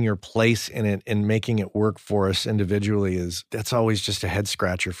finding your place in it and making it work for us individually that's always just a head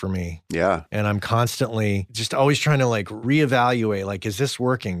scratcher for me. Yeah. And I'm constantly just always trying to reevaluate, is this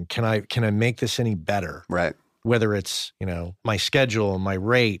working? Can I make this any better? Right. Whether it's, my schedule, my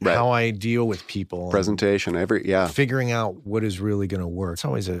rate, how I deal with people. Presentation, figuring out what is really going to work. It's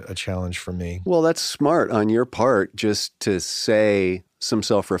always a challenge for me. Well, that's smart on your part, just to say some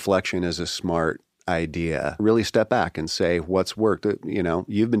self-reflection is a smart idea. Really step back and say what's worked.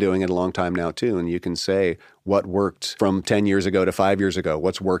 You've been doing it a long time now too, and you can say what worked from 10 years ago to 5 years ago,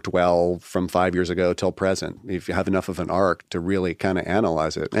 what's worked well from 5 years ago till present. If you have enough of an arc to really kind of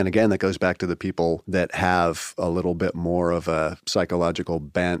analyze it. And again, that goes back to the people that have a little bit more of a psychological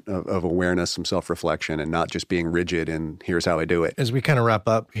bent of awareness, some self-reflection, and not just being rigid and here's how I do it. As we kind of wrap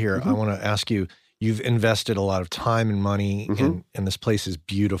up here, I want to ask you, you've invested a lot of time and money, and this place is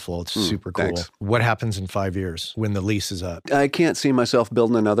beautiful. It's super cool. Thanks. What happens in 5 years when the lease is up? I can't see myself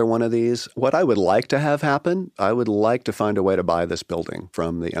building another one of these. What I would like to have happen, I would like to find a way to buy this building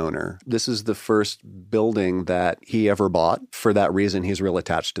from the owner. This is the first building that he ever bought. For that reason, he's real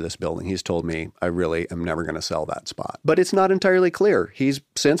attached to this building. He's told me, I really am never going to sell that spot. But it's not entirely clear. He's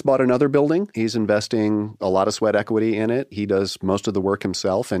since bought another building. He's investing a lot of sweat equity in it. He does most of the work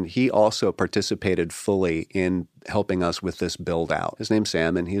himself, and he also participated fully in helping us with this build out. His name's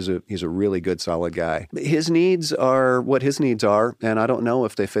Sam, and he's a really good, solid guy. His needs are what his needs are, and I don't know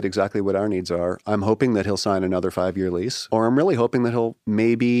if they fit exactly what our needs are. I'm hoping that he'll sign another 5-year lease, or I'm really hoping that he'll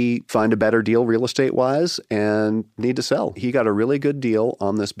maybe find a better deal real estate-wise and need to sell. He got a really good deal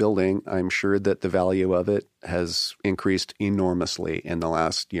on this building. I'm sure that the value of it has increased enormously in the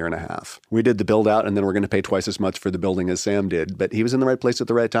last year and a half. We did the build out, and then we're going to pay twice as much for the building as Sam did, but he was in the right place at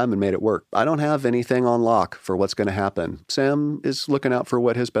the right time and made it work. I don't have anything on lock for what's going to happen. Sam is looking out for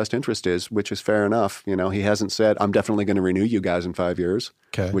what his best interest is, which is fair enough. He hasn't said, I'm definitely going to renew you guys in 5 years,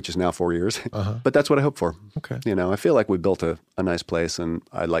 which is now 4 years. But that's what I hope for. Okay. I feel like we built a nice place, and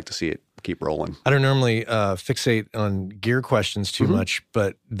I'd like to see it keep rolling. I don't normally fixate on gear questions too much,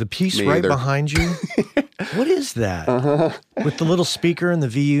 but the piece Me right either. behind you, What is that? Uh-huh. With the little speaker and the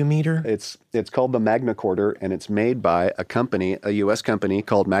VU meter? It's called the Magnacorder, and it's made by a U.S. company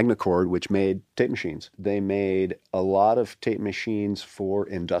called Magnacord, which made tape machines. They made a lot of tape machines for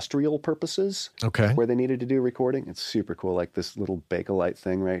industrial purposes. Okay. Where they needed to do recording. It's super cool. Like this little Bakelite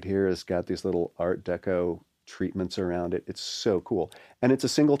thing right here has got these little Art Deco treatments around it. It's so cool. And it's a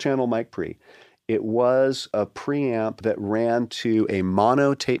single channel mic pre. It was a preamp that ran to a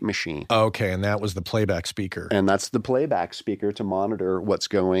mono tape machine. Okay, and that was the playback speaker. And that's the playback speaker to monitor what's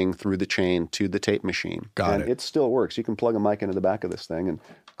going through the chain to the tape machine. Got and it. It still works. You can plug a mic into the back of this thing and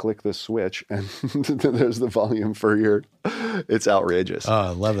click this switch, and there's the volume for your... It's outrageous. Oh, I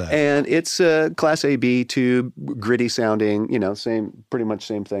love that. And it's a Class A/B tube, gritty sounding, pretty much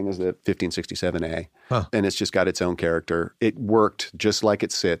same thing as the 1567A. Huh. And it's just got its own character. It worked just like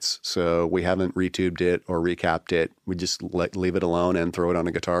it sits, so we haven't retubed it or recapped it. We just leave it alone and throw it on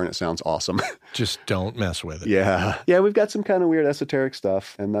a guitar, and it sounds awesome. Just don't mess with it. Yeah. Yeah, we've got some kind of weird esoteric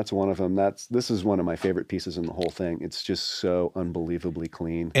stuff, and that's one of them. This is one of my favorite pieces in the whole thing. It's just so unbelievably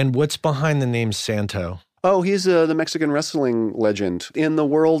clean. And what's behind the name Santo? Oh, he's the Mexican wrestling legend. In the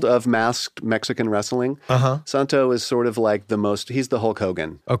world of masked Mexican wrestling, Santo is sort of like he's the Hulk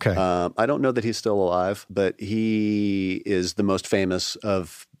Hogan. Okay. I don't know that he's still alive, but he is the most famous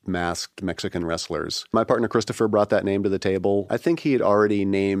of masked Mexican wrestlers. My partner Christopher brought that name to the table. I think he had already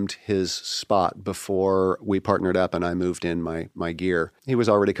named his spot before we partnered up and I moved in my gear. He was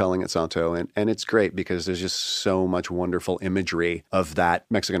already calling it Santo, and it's great because there's just so much wonderful imagery of that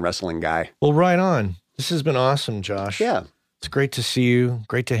Mexican wrestling guy. Well, right on. This has been awesome, Josh. Yeah. It's great to see you.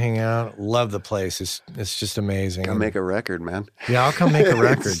 Great to hang out. Love the place. It's just amazing. Come make a record, man. Yeah, I'll come make a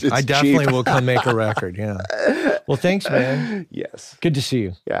record. It's I definitely cheap. will come make a record. Yeah. Well, thanks, man. Yes. Good to see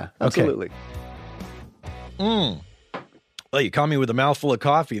you. Yeah, absolutely. Well, you caught me with a mouthful of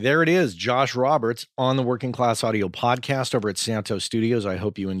coffee. There it is, Josh Roberts on the Working Class Audio podcast over at Santo Studios. I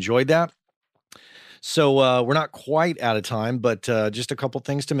hope you enjoyed that. So we're not quite out of time, but just a couple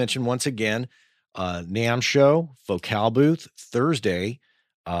things to mention once again. NAMM show, Focal booth, Thursday.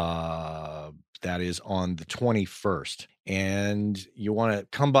 That is on the 21st. And you want to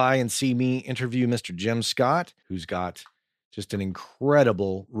come by and see me interview Mr. Jim Scott, who's got just an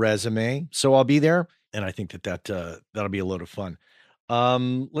incredible resume. So I'll be there. And I think that'll be a load of fun.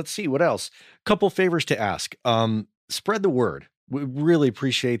 Let's see what else. Couple favors to ask. Spread the word. We really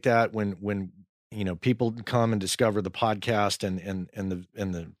appreciate that when people come and discover the podcast and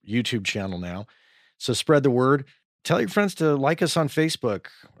the YouTube channel now. So spread the word. Tell your friends to like us on Facebook.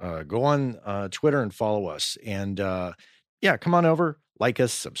 Go on Twitter and follow us. And come on over, like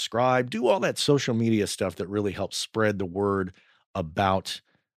us, subscribe, do all that social media stuff that really helps spread the word about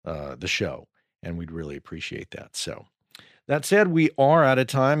the show. And we'd really appreciate that. So that said, we are out of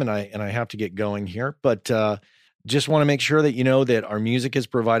time, and I have to get going here. But just want to make sure that you know that our music is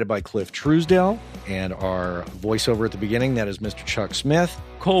provided by Cliff Truesdale, and our voiceover at the beginning, that is Mr. Chuck Smith.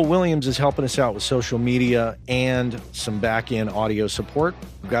 Cole Williams is helping us out with social media and some back-end audio support.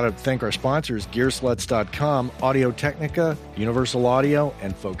 We've got to thank our sponsors, Gearsluts.com, Audio-Technica, Universal Audio,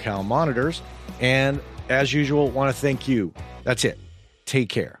 and Focal Monitors. And as usual, want to thank you. That's it. Take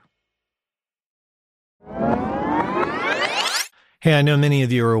care. Hey, I know many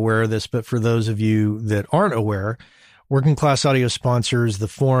of you are aware of this, but for those of you that aren't aware, Working Class Audio sponsors the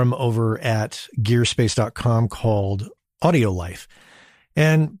forum over at gearspace.com called Audio Life.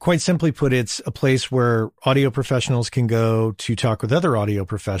 And quite simply put, it's a place where audio professionals can go to talk with other audio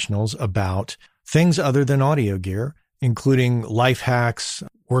professionals about things other than audio gear, including life hacks,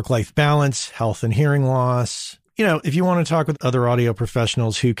 work-life balance, health and hearing loss. If you want to talk with other audio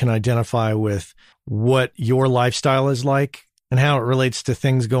professionals who can identify with what your lifestyle is like, and how it relates to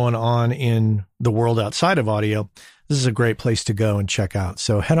things going on in the world outside of audio, this is a great place to go and check out.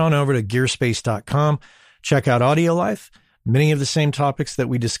 So head on over to gearspace.com, check out Audio Life, many of the same topics that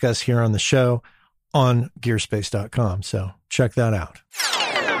we discuss here on the show on gearspace.com. So check that out.